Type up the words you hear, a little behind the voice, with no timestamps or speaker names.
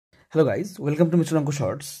Hello guys, welcome to Mr. Anko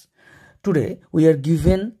Shorts. Today we are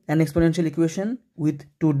given an exponential equation with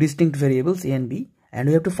two distinct variables a and b, and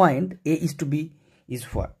we have to find a is to b is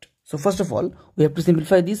what. So first of all, we have to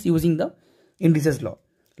simplify this using the indices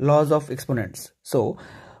laws of exponents. So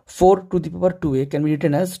 4 to the power 2a can be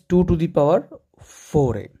written as 2 to the power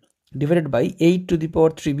 4a divided by 8 to the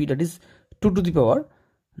power 3b, that is 2 to the power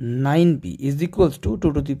 9b, is equals to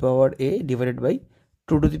 2 to the power a divided by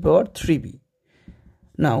 2 to the power 3b.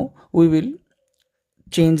 Now we will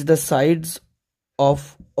change the sides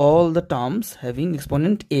of all the terms having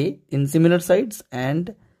exponent a in similar sides,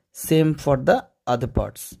 and same for the other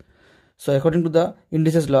parts. So according to the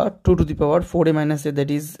indices law, 2 to the power 4a minus a,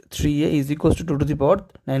 that is 3a, is equals to 2 to the power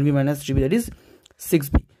 9b minus 3b, that is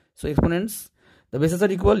 6b. So exponents, the bases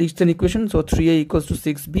are equal, it's an equation. So 3a equals to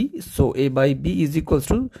 6b, so a by b is equals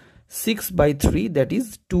to 6 by 3, that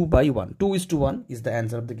is 2 by 1. 2:1 is the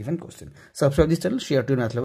answer of the given question. Subscribe this channel, share to your math level.